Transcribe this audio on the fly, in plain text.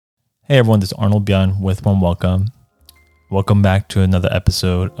Hey everyone, this is Arnold Byun with One Welcome. Welcome back to another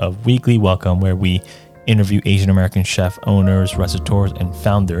episode of Weekly Welcome, where we interview Asian American chef owners, restaurateurs, and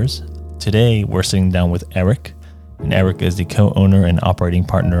founders. Today, we're sitting down with Eric, and Eric is the co-owner and operating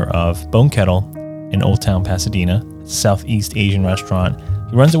partner of Bone Kettle in Old Town Pasadena, Southeast Asian restaurant.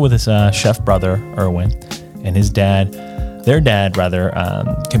 He runs it with his chef brother, Erwin, and his dad. Their dad, rather,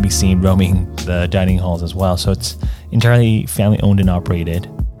 can be seen roaming the dining halls as well. So it's entirely family-owned and operated,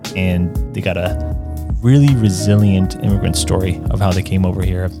 and they got a really resilient immigrant story of how they came over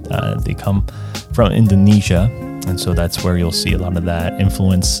here. They come from Indonesia, and so that's where you'll see a lot of that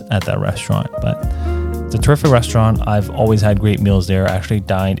influence at that restaurant. But it's a terrific restaurant. I've always had great meals there. I actually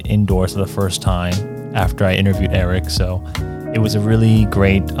dined indoors for the first time after I interviewed Eric, so it was a really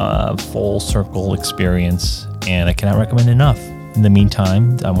great full circle experience, and I cannot recommend it enough. In the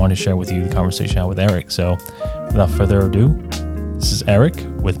meantime, I want to share with you the conversation I had with Eric. So without further ado, this is Eric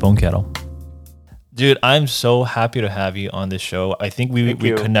with Bone Kettle. Dude, I'm so happy to have you on this show. I think we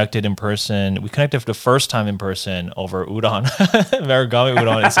connected in person. We connected for the first time in person over udon, Marugame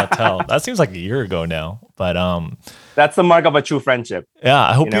udon in Satel. That seems like a year ago now. But that's the mark of a true friendship. Yeah,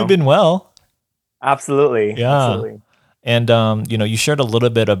 I hope you've been well. Absolutely. Yeah. Absolutely. And you shared a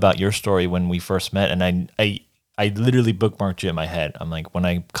little bit about your story when we first met, and I literally bookmarked you in my head. I'm like, when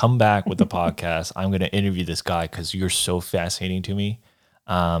I come back with the podcast, I'm going to interview this guy because you're so fascinating to me.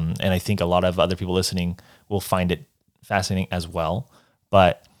 And I think a lot of other people listening will find it fascinating as well.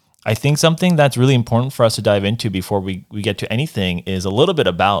 But I think something that's really important for us to dive into before we get to anything is a little bit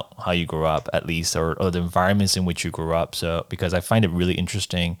about how you grew up, at least, or the environments in which you grew up. So, because I find it really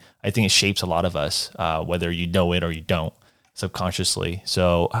interesting. I think it shapes a lot of us, whether you know it or you don't, subconsciously.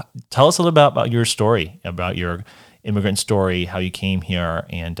 So tell us a little bit about your story, about your immigrant story, how you came here,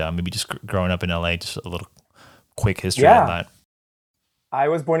 and maybe just growing up in LA, just a little quick history on that. I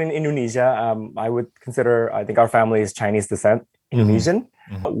was born in Indonesia. I think our family is Chinese descent, Indonesian.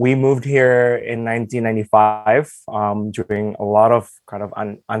 Mm-hmm. We moved here in 1995 during a lot of kind of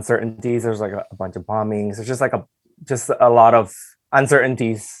uncertainties. There's like a bunch of bombings. There's just a lot of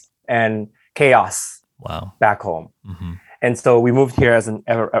uncertainties and chaos. Wow. Back home. Mm-hmm. And so we moved here as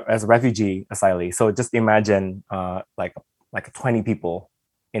a refugee asylee. So just imagine like 20 people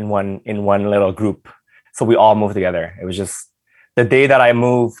in one little group. So we all moved together. It was just the day that I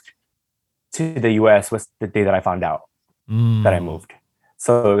moved to the US was the day that I found out that I moved.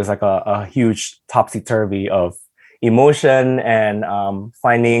 So it was like a huge topsy-turvy of emotion and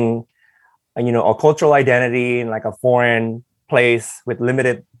finding, a cultural identity in like a foreign place with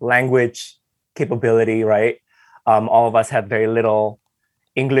limited language capability, right? All of us had very little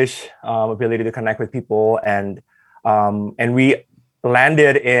English ability to connect with people, and we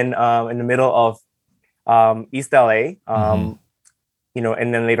landed in the middle of East LA.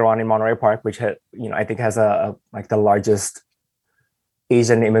 And then later on in Monterey Park, which I think has like the largest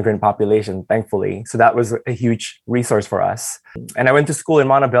Asian immigrant population, thankfully. So that was a huge resource for us. And I went to school in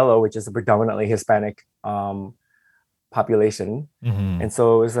Montebello, which is a predominantly Hispanic population. Mm-hmm. And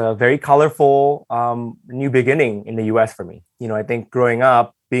so it was a very colorful new beginning in the US for me. I think growing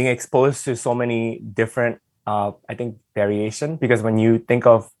up, being exposed to so many different, variation, because when you think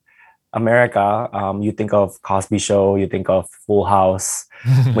of America, you think of Cosby Show, you think of Full House.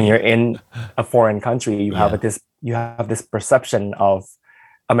 When you're in a foreign country, you have this perception of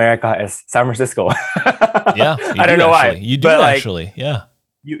America as San Francisco. Yeah, I don't know why you do, but actually, yeah,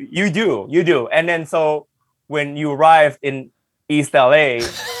 you do. And then so when you arrive in East LA,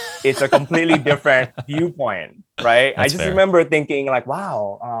 it's a completely different viewpoint, right? That's I just fair. remember thinking like,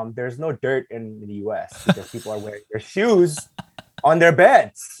 wow, there's no dirt in the US because people are wearing their shoes on their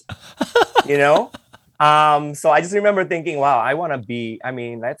beds, So I just remember thinking, wow, I want to be,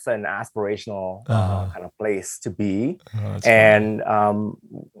 that's an aspirational kind of place to be. And,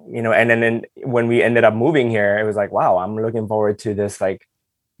 and then when we ended up moving here, it was like, wow, I'm looking forward to this like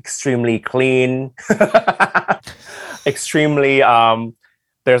extremely clean, extremely,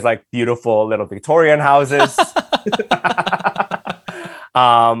 there's like beautiful little Victorian houses,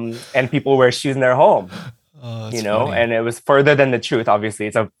 and people wear shoes in their home. Funny. And it was further than the truth. Obviously,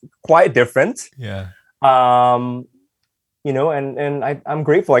 it's quite different. Yeah. And I'm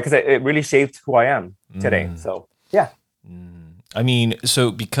grateful because it really shaped who I am today. So yeah.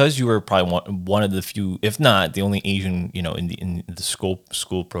 So because you were probably one of the few, if not the only Asian, in the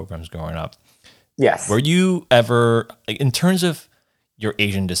school programs growing up. Yes. Were you ever, in terms of your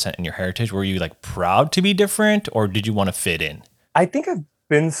Asian descent and your heritage, were you like proud to be different, or did you want to fit in? I think I've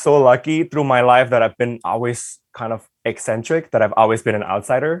been so lucky through my life that I've been always kind of eccentric, that I've always been an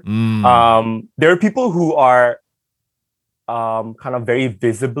outsider. There are people who are kind of very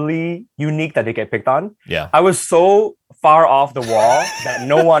visibly unique that they get picked on. Yeah. I was so far off the wall that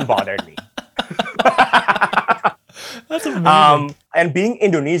no one bothered me. That's amazing. And being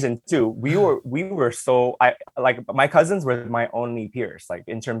Indonesian too, we were so like my cousins were my only peers, like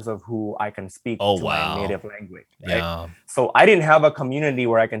in terms of who I can speak to my native language. Right? Yeah. So I didn't have a community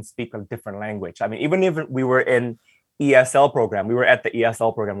where I can speak a different language. I mean, even if we were in ESL program, we were at the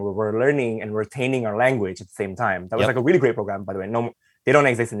ESL program where we're learning and retaining our language at the same time. That was like a really great program, by the way. No, they don't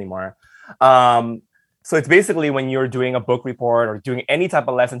exist anymore. So it's basically when you're doing a book report or doing any type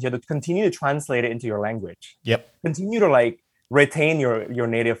of lessons, you have to continue to translate it into your language. Yep. Continue to like retain your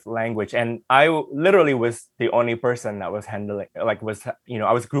native language. And I literally was the only person that was handling, like was,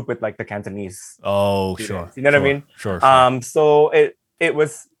 I was grouped with like the Cantonese. Oh, students. sure. You know what I mean? Sure. So it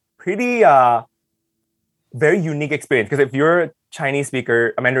was pretty very unique experience, because if you're Chinese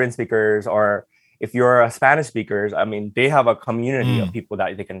speaker, Mandarin speakers, or if you're a Spanish speakers, I mean, they have a community of people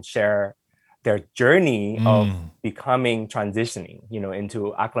that they can share their journey of becoming, transitioning,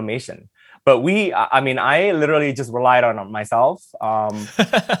 into acclimation. But I literally just relied on myself.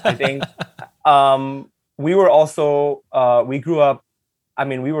 I think we were also, we grew up,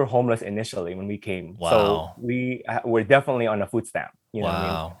 we were homeless initially when we came. Wow. So we were definitely on a food stamp, you know what I mean?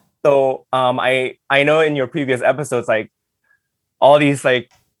 Wow. So I know in your previous episodes, like all these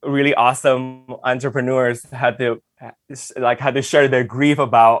like really awesome entrepreneurs had to share their grief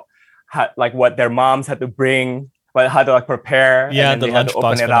about like what their moms had to bring, but how to like prepare. Yeah, and the they had to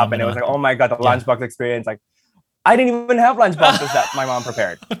open it up, and it was like, oh my god, the lunchbox experience. Like, I didn't even have lunchboxes that my mom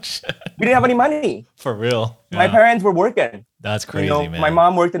prepared. We didn't have any money. For real. Yeah. My parents were working. That's crazy, man. My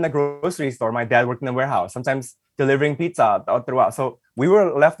mom worked in the grocery store. My dad worked in the warehouse. Sometimes delivering pizza all throughout. So we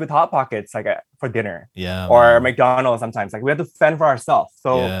were left with Hot Pockets like for dinner. Yeah. Or McDonald's sometimes. Like we had to fend for ourselves.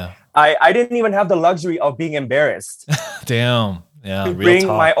 So I didn't even have the luxury of being embarrassed. Damn. Yeah. To bring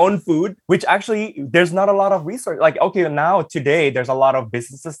my own food, which actually there's not a lot of research. Like, okay, now today there's a lot of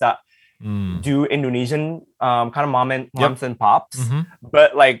businesses that do Indonesian kind of moms and pops,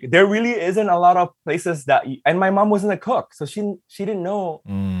 but like there really isn't a lot of places that. And my mom wasn't a cook, so she didn't know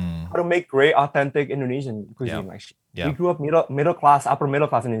how to make great authentic Indonesian cuisine. Like we grew up middle class, upper middle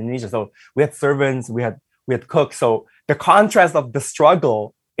class in Indonesia, so we had servants, we had cooks. So the contrast of the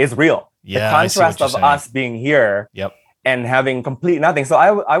struggle is real. Yeah, the contrast of us being here. And having complete nothing. So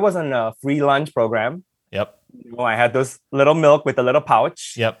I was on a free lunch program. I had those little milk with a little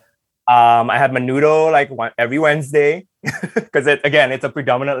pouch. I had menudo like every Wednesday because it's a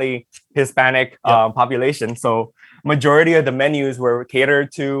predominantly Hispanic population. So majority of the menus were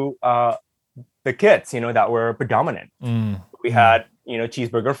catered to the kids, that were predominant. We had,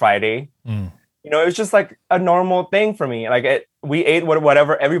 Cheeseburger Friday. It was just like a normal thing for me. Like we ate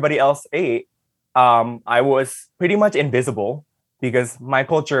whatever everybody else ate. I was pretty much invisible because my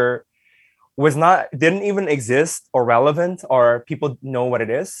culture didn't even exist or relevant, or people know what it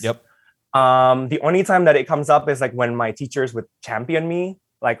is. The only time that it comes up is like when my teachers would champion me,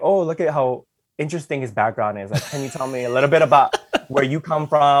 like, oh, look at how interesting his background is. Like, can you tell me a little bit about where you come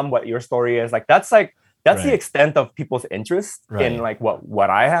from, what your story is? Like, that's the extent of people's interest in like what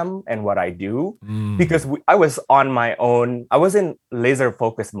I am and what I do, because I was on my own. I was in laser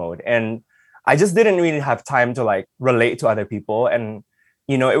focus mode, and I just didn't really have time to like relate to other people. And,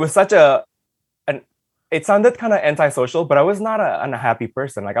 it was such it sounded kind of antisocial, but I was not an unhappy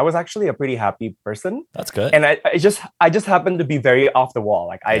person. Like I was actually a pretty happy person. That's good. And I just happened to be very off the wall.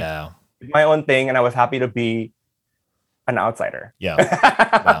 Like I did my own thing, and I was happy to be an outsider. Yeah.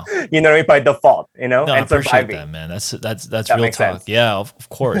 Wow. By default, No, and I appreciate surviving. that, man. That's real talk. Sense. Yeah, of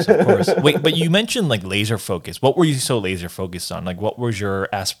course. Wait, but you mentioned like laser focus. What were you so laser focused on? Like what was your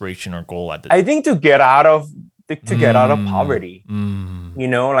aspiration or goal at the time? I think to get out of poverty.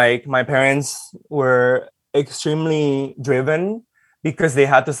 Like my parents were extremely driven because they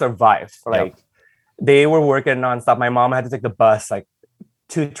had to survive. Like they were working nonstop. My mom had to take the bus like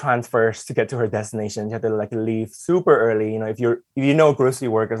 2 transfers to get to her destination. She had to like leave super early. If you know grocery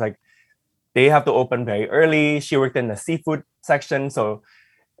workers, like they have to open very early. She worked in the seafood section, so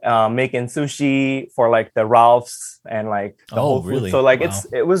making sushi for like the Ralphs and like the Whole Foods. Really? So like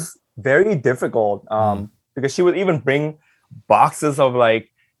it was very difficult because she would even bring boxes of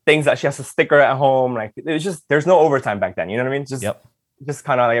like things that she has to sticker at home. Like it was just, there's no overtime back then. You know what I mean? Just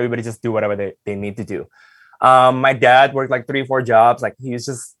kind of like everybody just do whatever they need to do. My dad worked like 3-4 jobs. Like he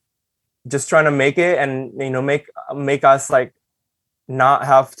was just trying to make it and, make us like not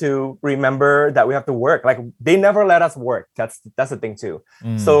have to remember that we have to work. Like they never let us work. That's the thing too.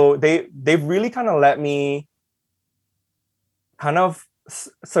 So they've really kind of let me kind of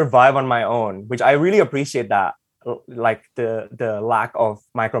survive on my own, which I really appreciate that. like the lack of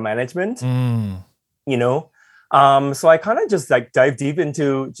micromanagement, Mm. you know. So I kind of just like dive deep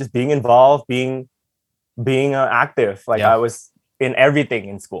into just being involved, being active. Like Yeah. I was in everything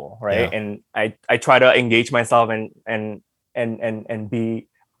in school, right? Yeah. And I try to engage myself and be.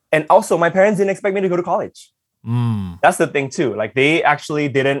 And also, my parents didn't expect me to go to college. Mm. That's the thing too. Like they actually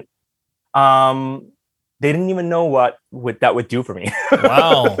didn't. They didn't even know what that would do for me.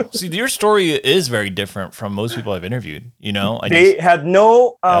 Wow. See, your story is very different from most people I've interviewed. You know, They had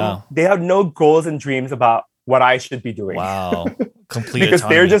no yeah. they had no goals and dreams about what I should be doing. Wow. Complete Because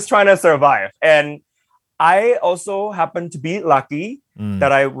they're autonomy. just trying to survive. And I also happened to be lucky Mm.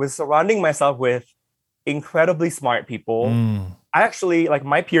 that I was surrounding myself with incredibly smart people. Mm. I actually like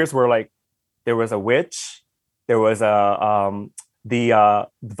my peers were like, there was a witch, there was the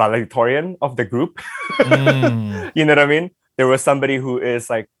valedictorian of the group. Mm. You know what I mean? There was somebody who is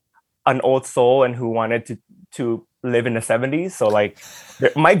like an old soul and who wanted to live in the 70s. So like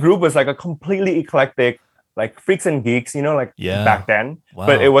my group was like a completely eclectic, like freaks and geeks, you know, like Yeah. back then. Wow.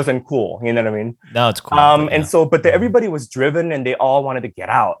 But it wasn't cool, you know what I mean? Now it's cool. And so everybody was driven and they all wanted to get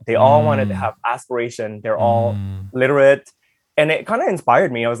out. They all wanted to have aspiration. They're all literate. And it kind of inspired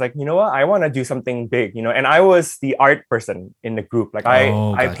me. I was like, you know what? I want to do something big, you know. And I was the art person in the group. Like I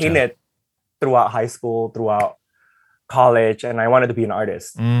gotcha. painted throughout high school, throughout college, and I wanted to be an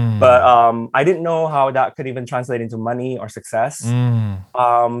artist. Mm. But I didn't know how that could even translate into money or success.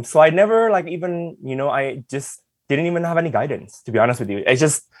 Mm. So I never like even, you know, I just didn't even have any guidance, to be honest with you. It's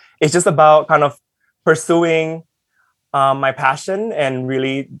just about kind of pursuing my passion and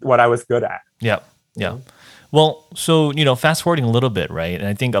really what I was good at. Yeah. Yeah. Well, so, you know, fast forwarding a little bit, right? And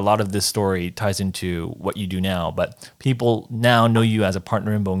I think a lot of this story ties into what you do now, but people now know you as a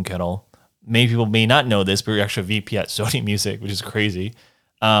partner in Bone Kettle. Many people may not know this, but you're actually a VP at Sony Music, which is crazy.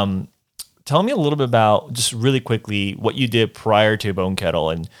 Tell me a little bit about, just really quickly, what you did prior to Bone Kettle.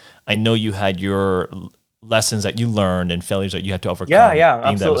 And I know you had your lessons that you learned and failures that you had to overcome. Yeah,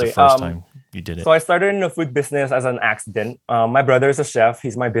 absolutely. That was the first time you did it. So I started in the food business as an accident. My brother is a chef.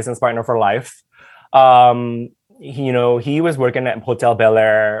 He's my business partner for life. He was working at Hotel Bel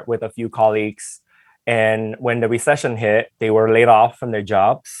Air with a few colleagues. And when the recession hit, they were laid off from their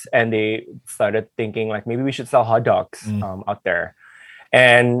jobs and they started thinking like, maybe we should sell hot dogs out there.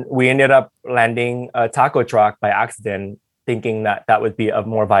 And we ended up landing a taco truck by accident, thinking that that would be a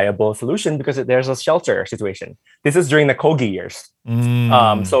more viable solution because there's a shelter situation. This is during the Kogi years.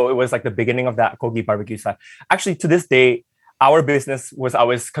 So it was like the beginning of that Kogi barbecue side. Actually, to this day, our business was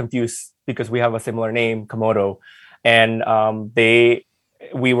always confused because we have a similar name, Komodo. And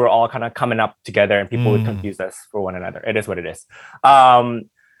we were all kind of coming up together and people would confuse us for one another. It is what it is.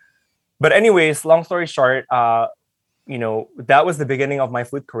 But anyways, long story short, that was the beginning of my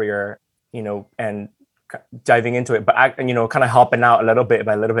food career, and diving into it, but kind of helping out a little bit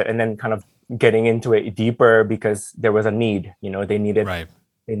by a little bit, and then kind of getting into it deeper because there was a need. They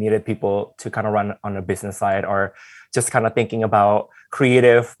needed people to kind of run on the business side or just kind of thinking about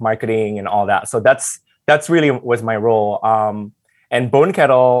creative marketing and all that. So that's really was my role. And Bone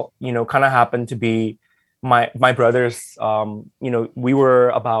Kettle, kind of happened to be my brother's. We were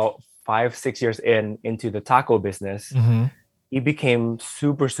about 5-6 years into the taco business. He became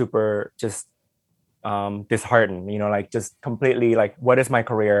super just disheartened, like just completely like, what is my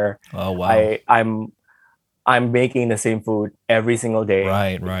career? Oh wow. I'm making the same food every single day.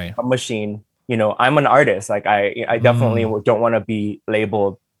 Right. A machine. I'm an artist. Like I definitely don't want to be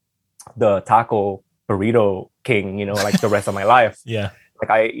labeled the taco burrito king, like the rest of my life. Yeah.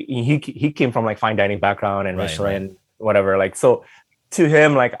 Like he came from like fine dining background and Michelin, whatever. Like, so to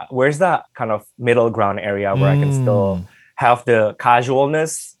him, like, where's that kind of middle ground area where I can still have the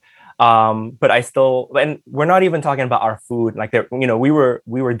casualness, but I still, and we're not even talking about our food. Like, we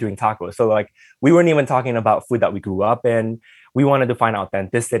were doing tacos, so like we weren't even talking about food that we grew up in. We wanted to find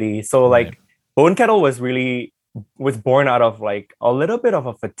authenticity. So like Bone Kettle was born out of like a little bit of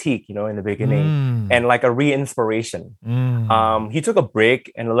a fatigue, in the beginning, and like a re-inspiration. He took a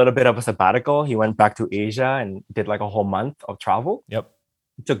break and a little bit of a sabbatical. He went back to Asia and did like a whole month of travel. Yep.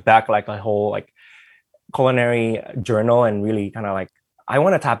 He took back like a whole like culinary journal and really kind of like, I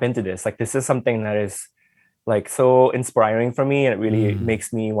want to tap into this. Like, this is something that is like so inspiring for me, and it really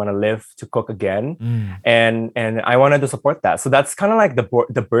makes me want to live to cook again. And I wanted to support that. So that's kind of like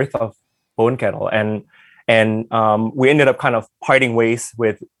the birth of Bone Kettle. And we ended up kind of parting ways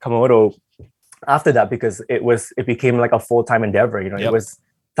with Komodo after that because it became like a full-time endeavor. It was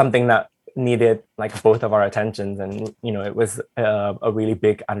something that needed like both of our attentions, and it was a really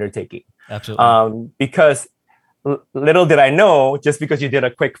big undertaking. Absolutely. Because little did I know, just because you did a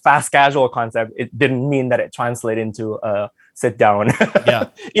quick fast casual concept, it didn't mean that it translated into a sit down. Yeah.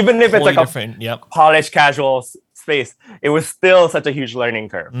 Even if it's Totally like a different. Yep. polished casual space, it was still such a huge learning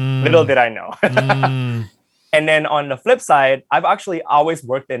curve. Little did I know. And then on the flip side, I've actually always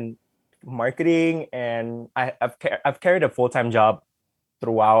worked in marketing, and I've carried a full-time job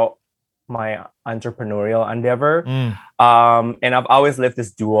throughout my entrepreneurial endeavor. And I've always lived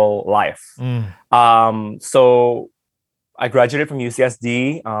this dual life. So I graduated from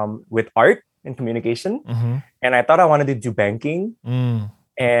UCSD with art and communication, and I thought I wanted to do banking.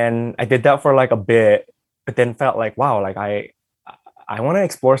 And I did that for like a bit, but then felt like, wow, like I want to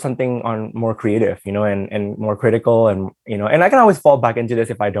explore something on more creative, and more critical, and and I can always fall back into this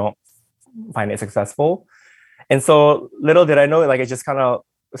if I don't find it successful. And so little did I know, like, it just kind of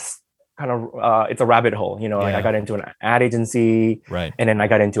it's a rabbit hole, like I got into an ad agency, right, and then I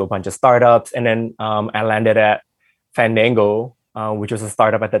got into a bunch of startups, and then I landed at Fandango, which was a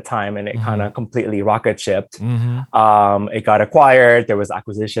startup at the time, and it kind of completely rocket shipped. It got acquired, there was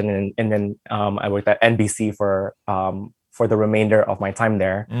acquisition, and then I worked at NBC for the remainder of my time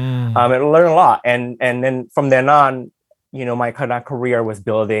there. And learned a lot, and then from then on, my kind of career was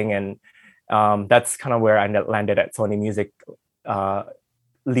building, and that's kind of where I landed at Sony Music,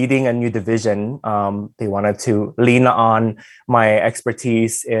 leading a new division. They wanted to lean on my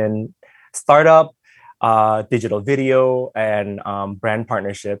expertise in startup, digital video, and brand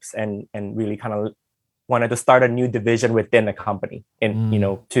partnerships, and really kind of wanted to start a new division within the company, and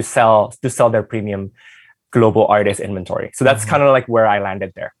to sell their premium global artist inventory. So that's kind of like where I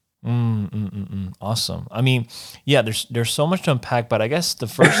landed there. Awesome. I mean, yeah, there's so much to unpack, but I guess the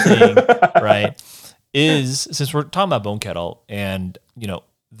first thing, right, is, since we're talking about Bone Kettle, and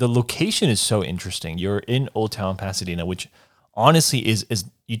the location is so interesting. You're in Old Town Pasadena, which honestly is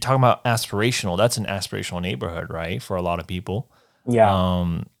you talking about aspirational. That's an aspirational neighborhood, right, for a lot of people.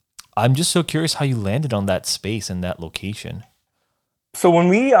 Yeah. I'm just so curious how you landed on that space and that location. So when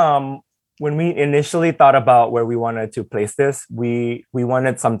we initially thought about where we wanted to place this, we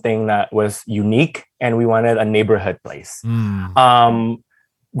wanted something that was unique, and we wanted a neighborhood place. Growing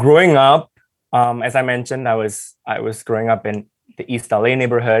up, as I mentioned, I was growing up in the East LA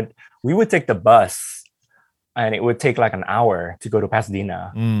neighborhood. We would take the bus, and it would take like an hour to go to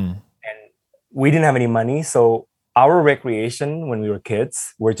Pasadena. And we didn't have any money, so our recreation when we were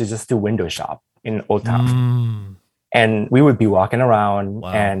kids were to just do window shop in Old Town. And we would be walking around,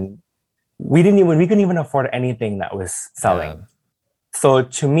 and we couldn't even afford anything that was selling. Yeah. So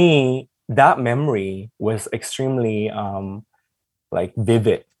to me, that memory was extremely like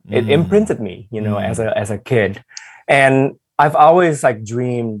vivid. It imprinted me, as a kid. And I've always like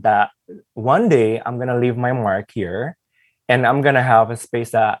dreamed that one day I'm gonna leave my mark here, and I'm gonna have a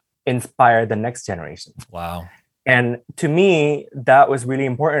space that inspire the next generation. Wow. And to me, that was really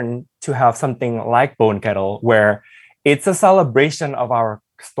important, to have something like Bone Kettle, where it's a celebration of our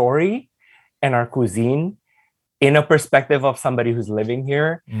story and our cuisine in a perspective of somebody who's living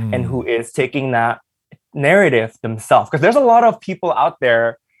here and who is taking that narrative themselves. Because there's a lot of people out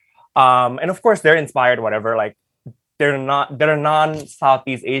there, and of course they're inspired, whatever, like they're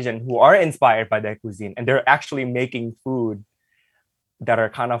non-Southeast Asian who are inspired by their cuisine, and they're actually making food that are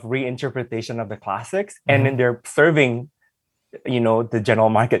kind of reinterpretation of the classics, and then they're serving, the general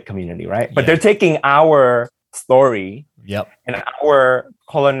market community, right? But they're taking our story and our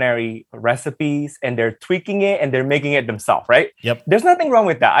culinary recipes, and they're tweaking it, and they're making it themselves, right? There's nothing wrong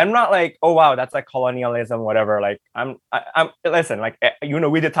with that. I'm not like, oh wow, that's like colonialism, whatever. Like I'm listen, like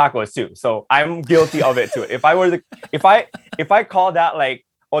we did tacos too, so I'm guilty of it too. If I call that like,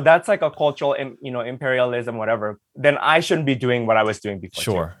 oh, that's like a cultural imperialism, whatever, then I shouldn't be doing what I was doing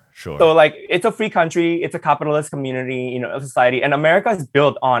before. Sure. So like, it's a free country, it's a capitalist community, a society, and America is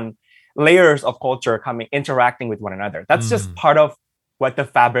built on layers of culture interacting with one another. That's just part of what the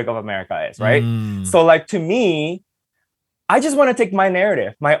fabric of America is, right? So like, to me, I just want to take my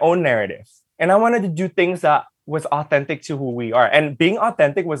narrative, my own narrative, and I wanted to do things that was authentic to who we are. And being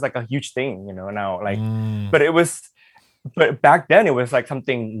authentic was like a huge thing, now, like, but back then it was like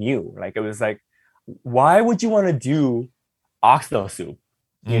something new. Like, it was like, why would you want to do oxtail soup,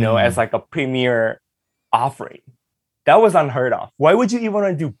 as like a premier offering? That was unheard of. Why would you even want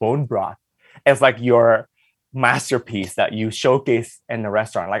to do bone broth as like your masterpiece that you showcase in the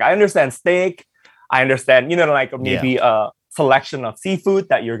restaurant? Like, I understand steak, I understand, like maybe a selection of seafood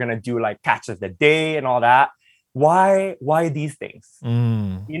that you're gonna do, like catch of the day and all that. Why these things?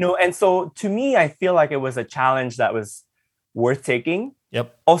 And so to me, I feel like it was a challenge that was worth taking.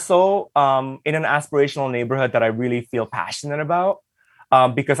 Also, in an aspirational neighborhood that I really feel passionate about.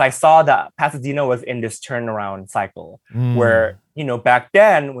 because I saw that Pasadena was in this turnaround cycle where, Mm. back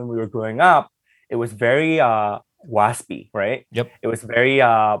then when we were growing up, it was very waspy, right? Yep. It was very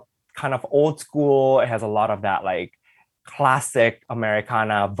kind of old school. It has a lot of that like classic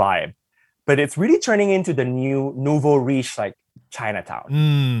Americana vibe, but it's really turning into the new nouveau riche, like Chinatown.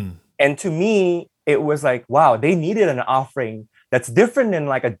 Mm. And to me, it was like, wow, they needed an offering that's different than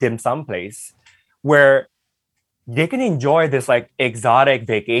like a dim sum place where they can enjoy this like exotic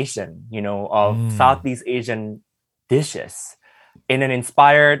vacation, of Mm. Southeast Asian dishes in an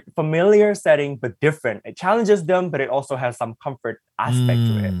inspired, familiar setting, but different. It challenges them, but it also has some comfort aspect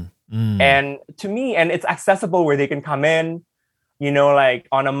to it. Mm. Mm. And to me, and it's accessible where they can come in, like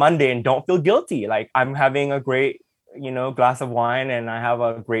on a Monday and don't feel guilty. Like I'm having a great, glass of wine and I have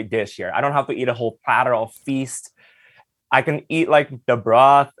a great dish here. I don't have to eat a whole platter of feast. I can eat like the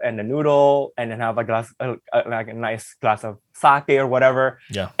broth and the noodle and then have a glass, like a nice glass of sake or whatever.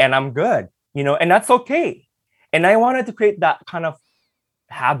 Yeah. And I'm good, and that's okay. And I wanted to create that kind of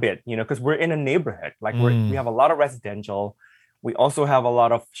habit, because we're in a neighborhood, like we have a lot of residential. We also have a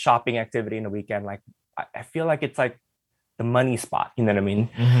lot of shopping activity in the weekend. Like I feel like it's like the money spot, you know what I mean?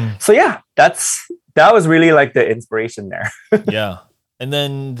 Mm-hmm. So yeah, that was really like the inspiration there. Yeah. And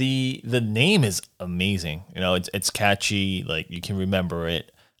then the name is amazing. It's catchy, like you can remember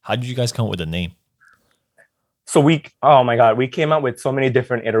it. How did you guys come up with the name? So oh my God, we came up with so many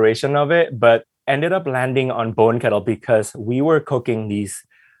different iteration of it, but ended up landing on bone kettle because we were cooking these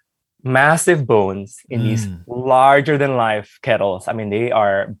massive bones in these larger than life kettles. I mean, they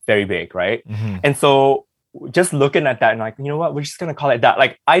are very big, right? Mm-hmm. And so just looking at that and like, you know what, we're just gonna call it that.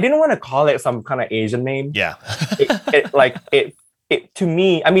 Like, I didn't want to call it some kind of Asian name. Yeah. it to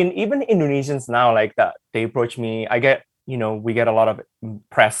me, I mean, even Indonesians now like that, they approach me. We get a lot of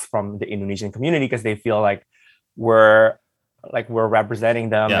press from the Indonesian community because they feel like we're representing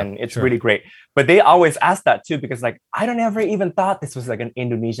them, and it's really great. But they always ask that too because like I don't ever even thought this was like an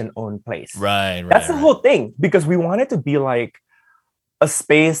Indonesian owned place. Right. That's the whole thing, because we wanted to be like a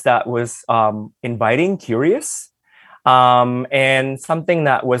space that was inviting, curious, and something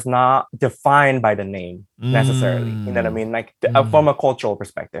that was not defined by the name necessarily. You know what I mean? Like from a cultural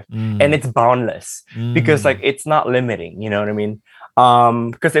perspective, and it's boundless because like it's not limiting. You know what I mean?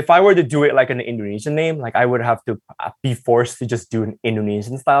 Because if I were to do it like an Indonesian name, like I would have to be forced to just do an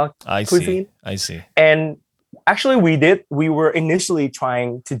Indonesian style cuisine. I see. And actually, we were initially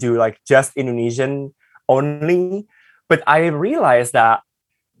trying to do like just Indonesian only, but I realized that,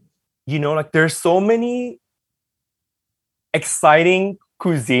 like there's so many exciting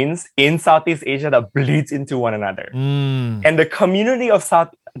cuisines in Southeast Asia that bleeds into one another. And the community of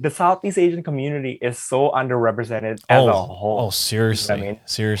the Southeast Asian community is so underrepresented as a whole. Oh, seriously. You know what I mean?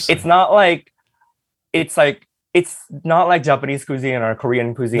 Seriously. It's not like Japanese cuisine or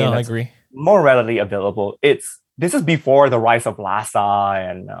Korean cuisine. No, I agree. More readily available. This is before the rise of Lhasa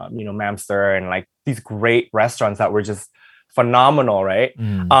and Mamster and like these great restaurants that were just phenomenal, right?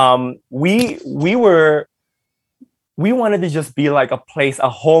 We wanted to just be like a place, a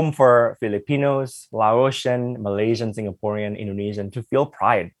home for Filipinos, Laotian, Malaysian, Singaporean, Indonesian to feel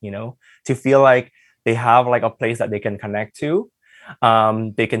pride, to feel like they have like a place that they can connect to.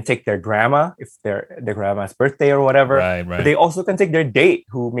 They can take their grandma if their grandma's birthday or whatever. Right. But they also can take their date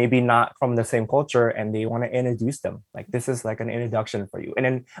who maybe not from the same culture and they want to introduce them. Like this is like an introduction for you. And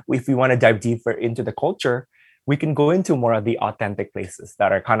then if we want to dive deeper into the culture, we can go into more of the authentic places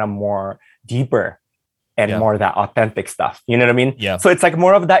that are kind of more deeper and more of that authentic stuff. You know what I mean? Yeah. So it's like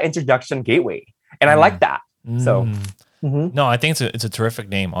more of that introduction gateway. And I like that. So no, I think it's a terrific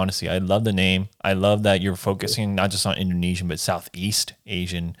name. Honestly, I love the name. I love that you're focusing not just on Indonesian, but Southeast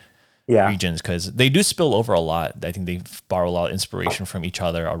Asian regions, because they do spill over a lot. I think they borrow a lot of inspiration from each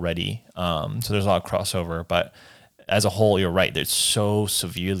other already. So there's a lot of crossover, but as a whole, you're right. They're so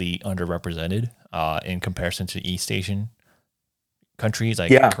severely underrepresented in comparison to East Asian countries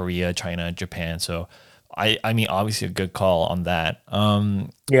like Korea, China, Japan. So I mean, obviously a good call on that.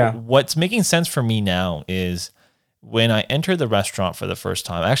 What's making sense for me now is when I entered the restaurant for the first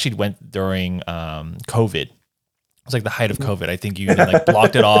time, I actually went during COVID. It was like the height of COVID. I think you even like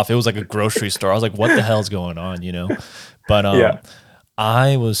blocked it off. It was like a grocery store. I was like, what the hell's going on, But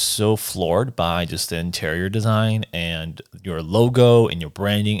I was so floored by just the interior design and your logo and your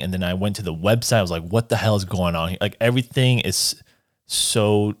branding. And then I went to the website. I was like, what the hell is going on here? Like everything is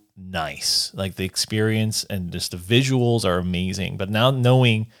so nice. Like the experience and just the visuals are amazing. But now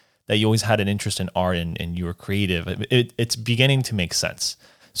knowing that you always had an interest in art and you were creative, it's beginning to make sense.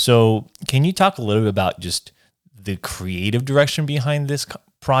 So can you talk a little bit about just the creative direction behind this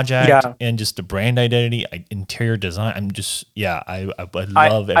project Yeah. and just the brand identity, interior design. I'm just, yeah, I love I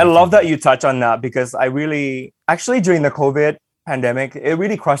everything. love that you touch on that because I really actually during the COVID pandemic, it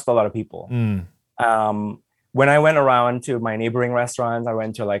really crushed a lot of people. When I went around to my neighboring restaurants, I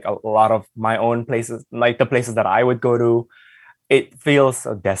went to like a lot of my own places, like the places that I would go to. It feels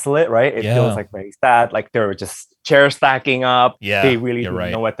so desolate, right? It feels like very sad. Like there were just chairs stacking up. Yeah, they really you're didn't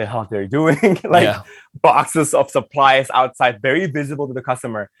right. know what the hell they're doing. Like Yeah. boxes of supplies outside, very visible to the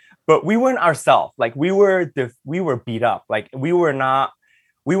customer. But we weren't ourselves. Like we were beat up. Like we were not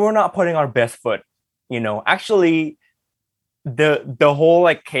putting our best foot. You know, actually, the whole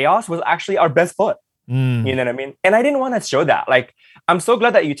like chaos was actually our best foot. You know what I mean? And I didn't want to show that. Like I'm so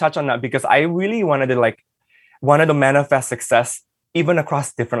glad that you touched on that because I really wanted to manifest success even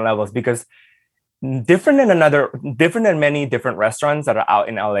across different levels because different than many different restaurants that are out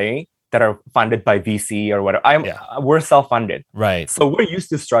in LA that are funded by VC or whatever. We're self-funded. Right. So we're used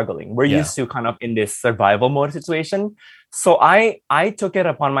to struggling. We're used to kind of in this survival mode situation. So I took it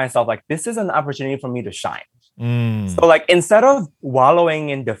upon myself, like this is an opportunity for me to shine. So like instead of wallowing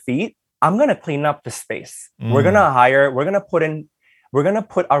in defeat, I'm gonna clean up the space. We're gonna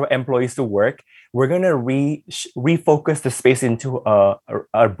put our employees to work. We're gonna refocus the space into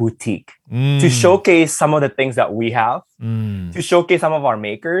a boutique to showcase some of the things that we have, to showcase some of our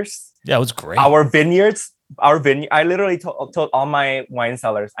makers. Yeah, it was great. Our vineyards, I literally told all my wine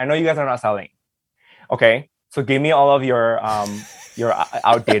sellers, I know you guys are not selling. Okay, so give me all of your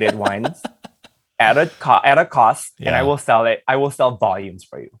outdated wines at a cost, and I will sell it. I will sell volumes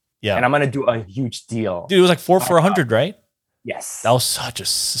for you. Yeah, and I'm gonna do a huge deal. Dude, it was like 4 for $100, right? Yes, that was such a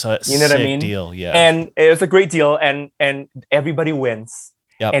sick deal. Yeah, and it was a great deal, and everybody wins.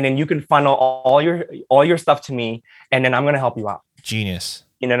 Yep. And then you can funnel all your stuff to me, and then I'm gonna help you out. Genius.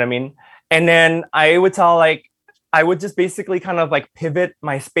 You know what I mean? And then I would just basically kind of like pivot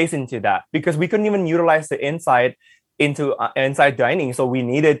my space into that because we couldn't even utilize the inside into inside dining, so we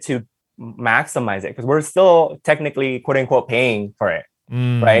needed to maximize it because we're still technically quote unquote paying for it.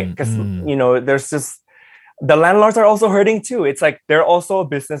 Right? Because you know, there's just the landlords are also hurting too. It's like they're also a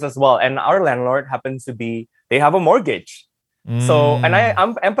business as well, and our landlord happens to be they have a mortgage. So, and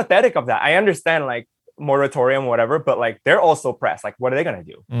I'm empathetic of that. I understand like moratorium, whatever, but like they're also pressed. Like, what are they gonna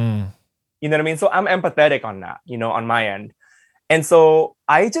do? You know what I mean? So I'm empathetic on that, you know, on my end. And so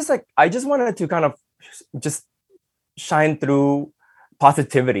I just wanted to kind of just shine through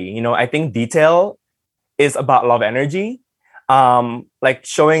positivity. You know, I think detail is about love energy. Like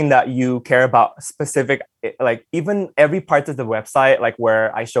showing that you care about specific, like even every part of the website, like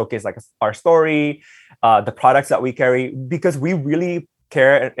where I showcase like our story, the products that we carry, because we really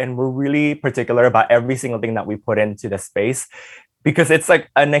care and we're really particular about every single thing that we put into the space, because it's like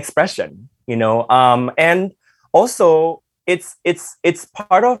an expression, you know. And also it's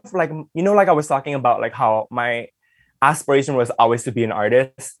part of like, you know, like I was talking about like how my aspiration was always to be an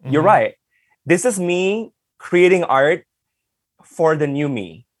artist. You're right. This is me creating art for the new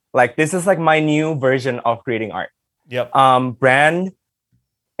me. Like this is like my new version of creating art. Yep. Brand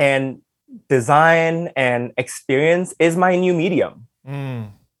and design and experience is my new medium.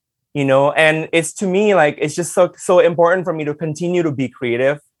 You know, and it's to me like it's just so important for me to continue to be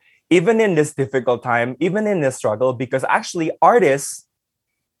creative, even in this difficult time, even in this struggle, because actually artists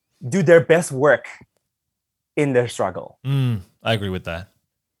do their best work in their struggle. I agree with that.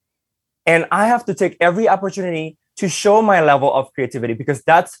 And I have to take every opportunity to show my level of creativity because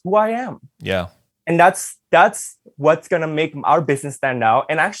that's who I am. Yeah. And that's what's going to make our business stand out.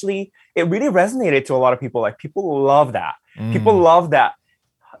 And actually, it really resonated to a lot of people. Like people love that. People love that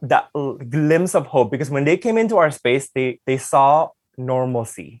glimpse of hope, because when they came into our space, they saw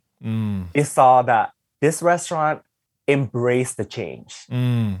normalcy. They saw that this restaurant embraced the change.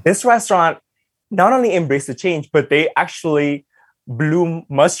 This restaurant not only embraced the change, but they actually blew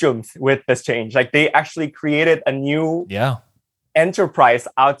mushrooms with this change. Like they actually created a new enterprise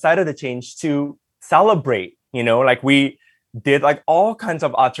outside of the change to celebrate, you know, like we did like all kinds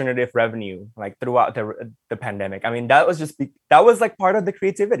of alternative revenue like throughout the pandemic. I mean, that was like part of the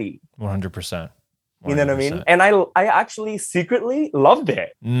creativity. 100%. You know what I mean? And I actually secretly loved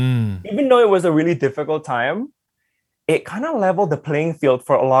it. Even though it was a really difficult time, it kind of leveled the playing field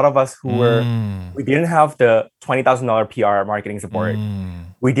for a lot of us who we didn't have the $20,000 PR marketing support.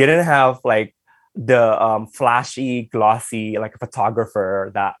 We didn't have like the flashy, glossy, like a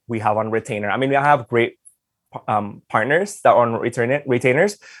photographer that we have on retainer. I mean, we have great partners that are on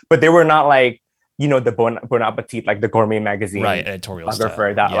retainers, but they were not like, you know, the Bon Appetit, like the gourmet magazine editorial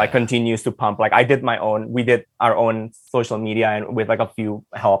photographer that like continues to pump. Like we did our own social media and with like a few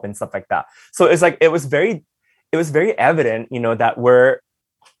help and stuff like that. So it's like, it was very evident, you know, that we're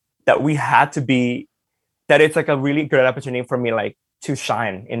that we had to be, that it's like a really good opportunity for me, like to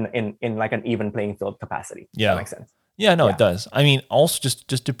shine in like an even playing field capacity. Yeah. That makes sense. Yeah, no, Yeah. it does. I mean, also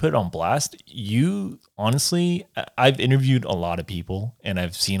just to put it on blast, you honestly, I've interviewed a lot of people and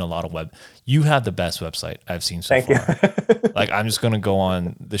I've seen a lot of you have the best website I've seen so Thank far. you. Like, I'm just going to go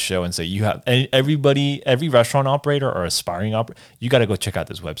on the show and say you have, and every restaurant operator or aspiring operator, you got to go check out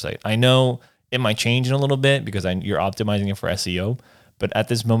this website. I know it might change in a little bit because you're optimizing it for SEO, but at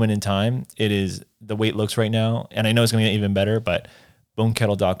this moment in time, it is the way it looks right now. And I know it's going to get even better, but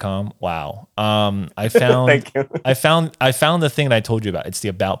bonekettle.com. Wow. I found, Thank you. I found the thing that I told you about. It's the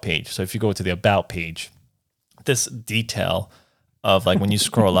about page. So if you go to the about page, this detail of like when you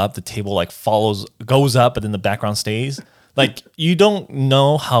scroll up, the table like goes up, but then the background stays. Like, you don't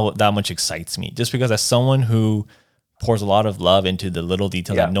know how that much excites me, just because as someone who pours a lot of love into the little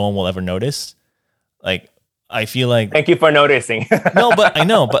details that no one will ever notice. Like, I feel like, thank you for noticing. no, but I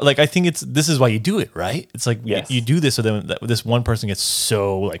know, but like, I think this is why you do it, right? It's like, Yes. you do this so then this one person gets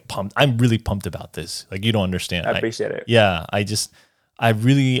so like pumped. I'm really pumped about this. Like, you don't understand. I appreciate it. Yeah. I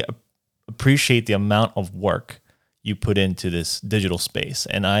really appreciate the amount of work you put into this digital space.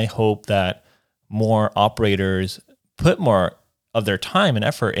 And I hope that more operators put more of their time and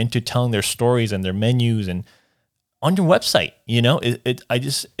effort into telling their stories and their menus and on your website. You know,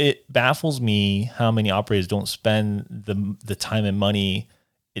 it baffles me how many operators don't spend the time and money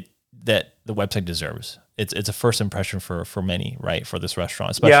that the website deserves. It's a first impression for many, right? For this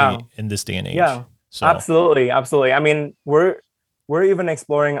restaurant, especially in this day and age. Yeah, so absolutely. I mean, we're even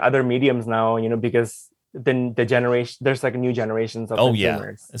exploring other mediums now, you know, because then there's like new generations of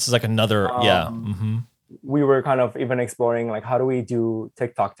consumers. This is like another We were kind of even exploring like, how do we do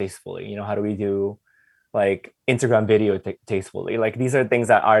TikTok tastefully? You know, how do we do like Instagram video tastefully? Like, these are things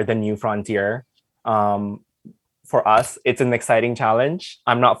that are the new frontier. For us, it's an exciting challenge.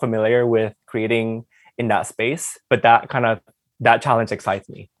 I'm not familiar with creating in that space, but that challenge excites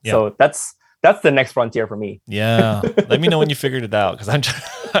me. Yeah. So that's the next frontier for me. Yeah. Let me know when you figured it out, because I'm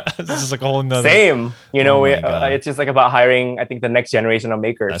this is like a whole nother. Same. You know, it's just like about hiring, I think, the next generation of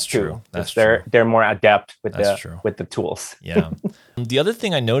makers. That's too. True. That's true. They're more adept with with the tools. Yeah. The other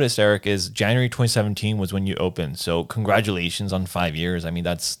thing I noticed, Eric, is January 2017 was when you opened. So congratulations on 5 years. I mean,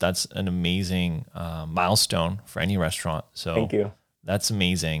 that's an amazing milestone for any restaurant. So thank you. That's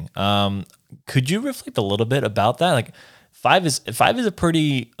amazing. Could you reflect a little bit about that? Like, 5 is a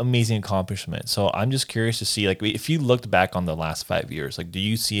pretty amazing accomplishment. So I'm just curious to see, like, if you looked back on the last 5 years, like, do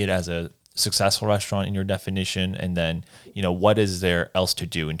you see it as a successful restaurant in your definition? And then, you know, what is there else to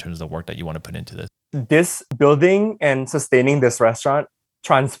do in terms of the work that you want to put into this? This building and sustaining this restaurant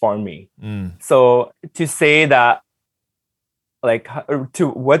transformed me. So to say that, like,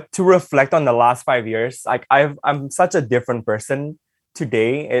 to reflect on the last 5 years, like, I'm such a different person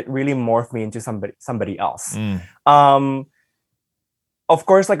today. It really morphed me into somebody else. Of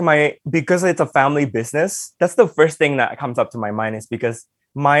course, like because it's a family business, that's the first thing that comes up to my mind, is because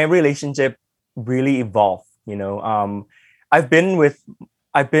my relationship really evolved. You know, I've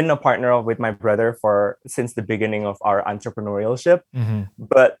been a partner with my brother since the beginning of our entrepreneurship,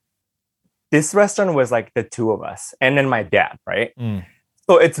 but this restaurant was like the two of us, and then my dad, right?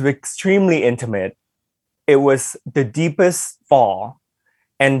 So it's extremely intimate. It was the deepest fall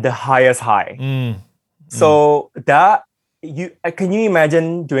and the highest high. So that can you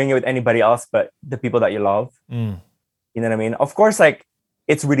imagine doing it with anybody else but the people that you love? You know what I mean? Of course, like,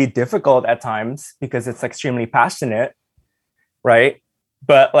 it's really difficult at times because it's extremely passionate, right?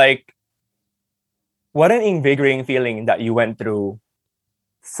 But like, what an invigorating feeling that you went through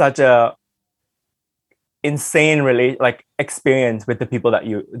such a insane experience with the people that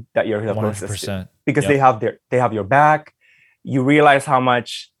you're the closest to, because they have your back. You realize how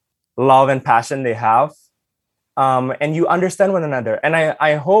much love and passion they have, and you understand one another. And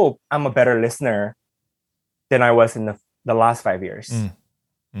I hope I'm a better listener than I was in the last 5 years.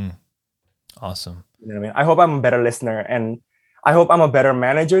 Awesome. You know what I mean? I hope I'm a better listener, and I hope I'm a better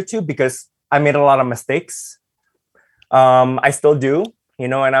manager too, because I made a lot of mistakes. I still do, you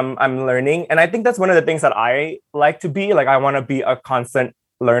know, and I'm learning. And I think that's one of the things that I like to be. Like, I want to be a constant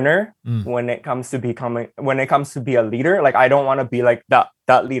learner when it comes to be a leader. Like, I don't want to be like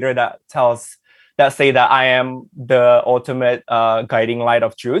that leader that say that I am the ultimate guiding light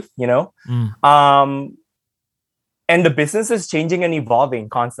of truth, you know? And the business is changing and evolving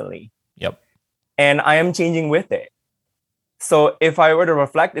constantly. Yep. And I am changing with it. So if I were to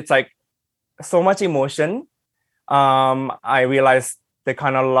reflect, it's like so much emotion. I realized the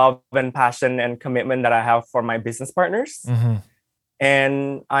kind of love and passion and commitment that I have for my business partners.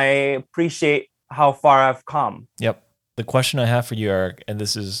 And I appreciate how far I've come. Yep. The question I have for you, Eric, and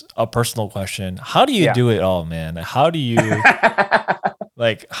this is a personal question: how do you Yeah. do it all, man? How do you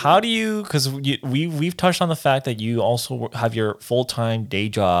because we've touched on the fact that you also have your full-time day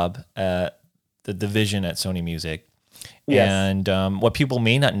job at the division at Sony Music. Yes. And what people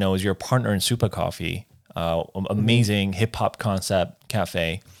may not know is you're a partner in Super Coffee, amazing hip hop concept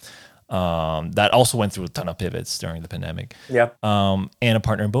cafe that also went through a ton of pivots during the pandemic. Yep. And a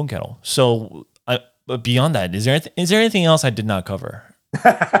partner in Bone Kettle. So, but beyond that, is there anything else I did not cover?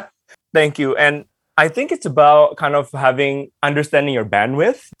 Thank you. And I think it's about kind of understanding your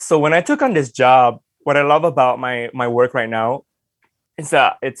bandwidth. So when I took on this job, what I love about my work right now is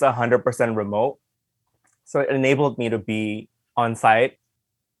that it's 100% remote. So it enabled me to be on site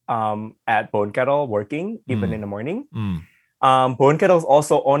at Bone Kettle working even in the morning. Bone Kettle is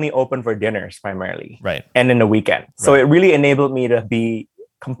also only open for dinners primarily, right? And in the weekend. So it really enabled me to be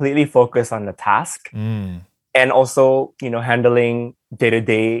completely focused on the task and also, handling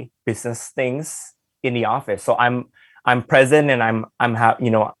day-to-day business things in the office. So I'm present and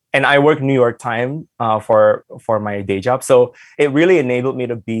and I work New York time for my day job. So it really enabled me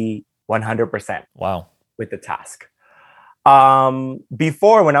to be 100%. Wow. With the task.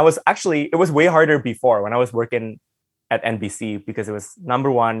 Before, when I was it was way harder before when I was working at NBC, because it was, number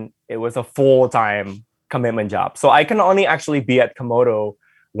one, it was a full-time commitment job. So I can only actually be at Komodo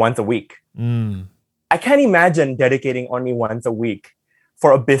once a week. I can't imagine dedicating only once a week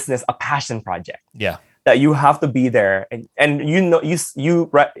for a passion project. Yeah. That you have to be there and you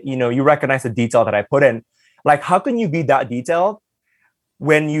recognize the detail that I put in. Like, how can you be that detailed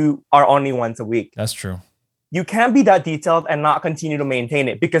when you are only once a week? That's true. You can't be that detailed and not continue to maintain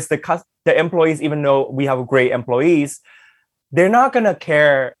it, because the employees, even though we have great employees, they're not going to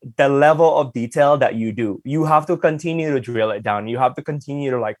care the level of detail that you do. You have to continue to drill it down. You have to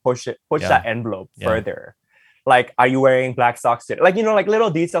continue to push that envelope further. Like, are you wearing black socks today? Like, little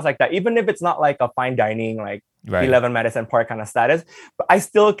details like that. Even if it's not like a fine dining, 11 Madison Park kind of status, but I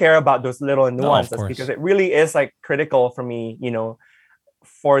still care about those little nuances because it really is critical for me,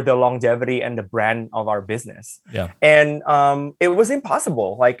 for the longevity and the brand of our business. Yeah. And it was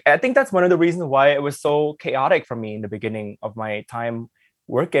impossible. I think that's one of the reasons why it was so chaotic for me in the beginning of my time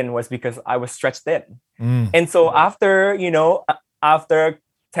working, was because I was stretched thin. And so after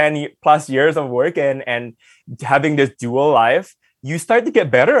 10 plus years of working and having this dual life, you start to get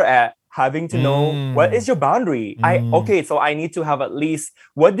better at having to know what is your boundary. So I need to have at least,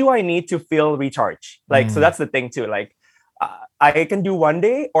 what do I need to feel recharged? So that's the thing too. I can do one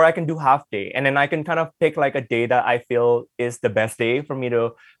day or I can do half day. And then I can kind of pick a day that I feel is the best day for me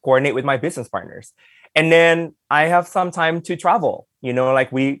to coordinate with my business partners. And then I have some time to travel.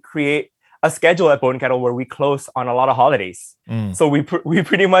 We create a schedule at Bone Kettle where we close on a lot of holidays. So we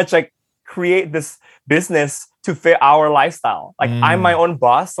pretty much create this business to fit our lifestyle. I'm my own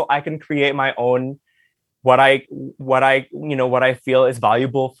boss, so I can create my own, what I feel is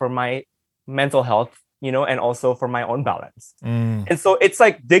valuable for my mental health, and also for my own balance. And so it's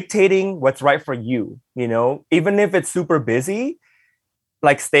dictating what's right for you, even if it's super busy,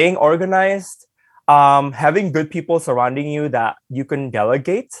 staying organized, having good people surrounding you that you can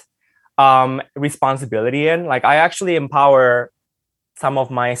delegate responsibility in. I actually empower some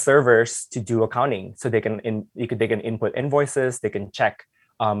of my servers to do accounting, so they can input invoices, they can check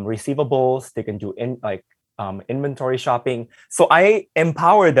receivables, they can do inventory shopping. So I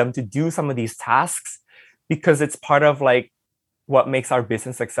empower them to do some of these tasks, because it's part of what makes our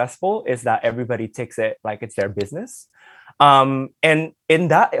business successful, is that everybody takes it like it's their business. And in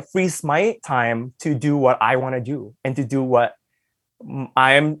that, it frees my time to do what I want to do and to do what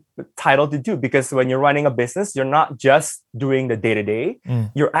I am titled to do. Because when you're running a business, you're not just doing the day-to-day,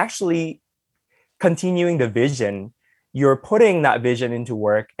 you're actually continuing the vision. You're putting that vision into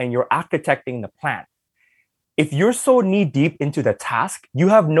work and you're architecting the plan. If you're so knee-deep into the task, you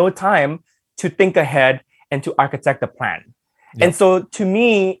have no time to think ahead and to architect the plan. Yep. And so to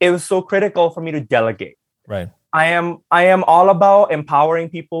me, it was so critical for me to delegate. Right. I am all about empowering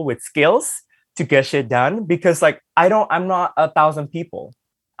people with skills to get shit done, because I'm not 1,000 people.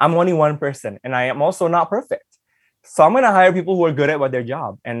 I'm only one person, and I am also not perfect. So I'm gonna hire people who are good at their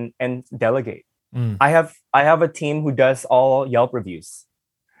job and delegate. I have a team who does all Yelp reviews.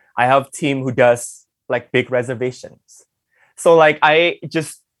 I have a team who does big reservations. So I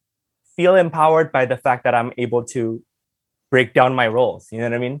just feel empowered by the fact that I'm able to break down my roles. You know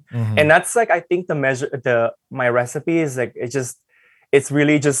what I mean? Mm-hmm. And that's I think my recipe is it's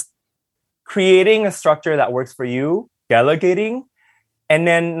really just creating a structure that works for you, delegating, and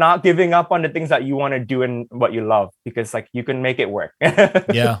then not giving up on the things that you want to do and what you love, because you can make it work.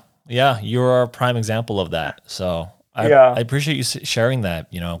 Yeah. You're a prime example of that. So I appreciate you sharing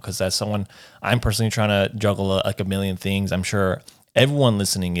that, because as someone, I'm personally trying to juggle like a million things. I'm sure everyone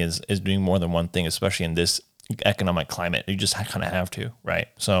listening is doing more than one thing, especially in this economic climate. You just kind of have to, right?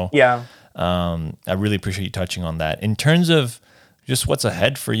 So I really appreciate you touching on that. In terms of just what's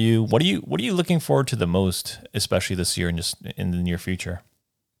ahead for you, what are you looking forward to the most, especially this year and just in the near future?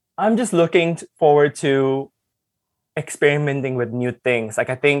 I'm just looking forward to experimenting with new things. Like,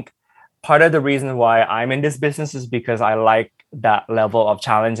 I think part of the reason why I'm in this business is because I like that level of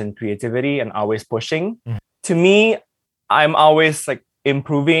challenge and creativity and always pushing. To me, I'm always like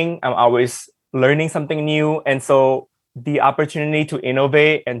improving. I'm always learning something new. And so the opportunity to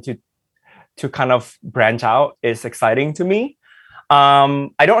innovate and to kind of branch out is exciting to me.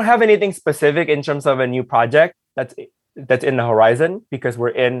 I don't have anything specific in terms of a new project that's in the horizon because we're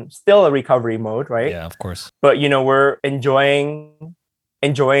in still a recovery mode, right? Yeah, of course. But we're enjoying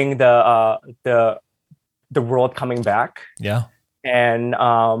the world coming back. Yeah. And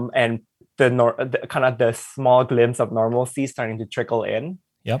the kind of the small glimpse of normalcy starting to trickle in.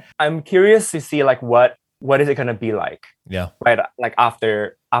 Yep. I'm curious to see like what is it going to be like? Yeah. Right. Like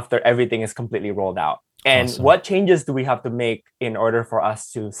after everything is completely rolled out. And awesome. What changes do we have to make in order for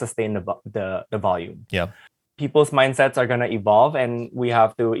us to sustain the volume? Yeah. People's mindsets are going to evolve and we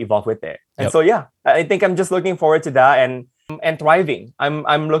have to evolve with it. And so, I think I'm just looking forward to that and thriving.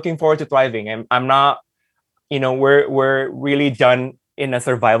 I'm looking forward to thriving. And I'm not, we're really done in a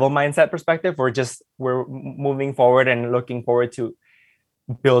survival mindset perspective. We're moving forward and looking forward to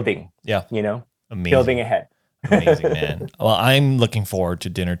building. Yeah. Amazing. Building ahead. Amazing, man. Well, I'm looking forward to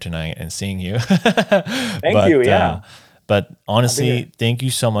dinner tonight and seeing you. Thank you. Yeah. But honestly, thank you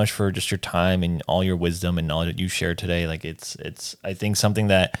so much for just your time and all your wisdom and knowledge that you shared today. Like it's I think something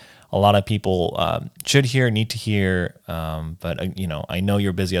that a lot of people should hear, need to hear. But I know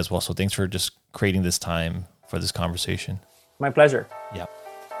you're busy as well. So thanks for just creating this time for this conversation. My pleasure. Yeah.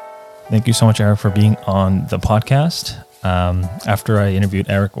 Thank you so much, Eric, for being on the podcast. After I interviewed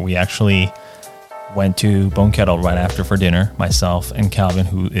Eric, we actually went to Bone Kettle right after for dinner, myself and Calvin,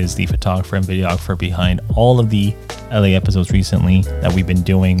 who is the photographer and videographer behind all of the LA episodes recently that we've been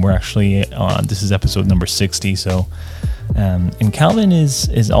doing. We're actually this is episode number 60. So, and Calvin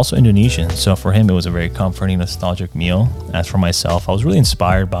is also Indonesian. So for him, it was a very comforting, nostalgic meal. As for myself, I was really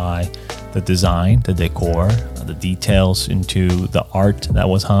inspired by the design, the decor, the details into the art that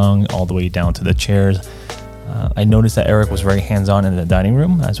was hung all the way down to the chairs. I noticed that Eric was very hands-on in the dining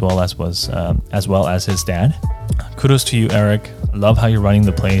room, as well as his dad. Kudos to you, Eric. I love how you're running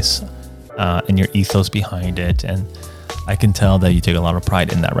the place and your ethos behind it, and I can tell that you take a lot of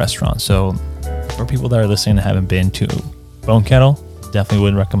pride in that restaurant. So, for people that are listening and haven't been to Bone Kettle, definitely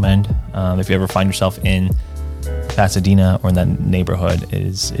would recommend. If you ever find yourself in Pasadena or in that neighborhood, it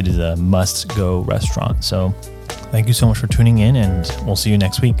is a must-go restaurant. So, thank you so much for tuning in, and we'll see you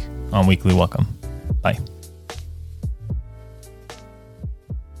next week on Weekly Welcome. Bye.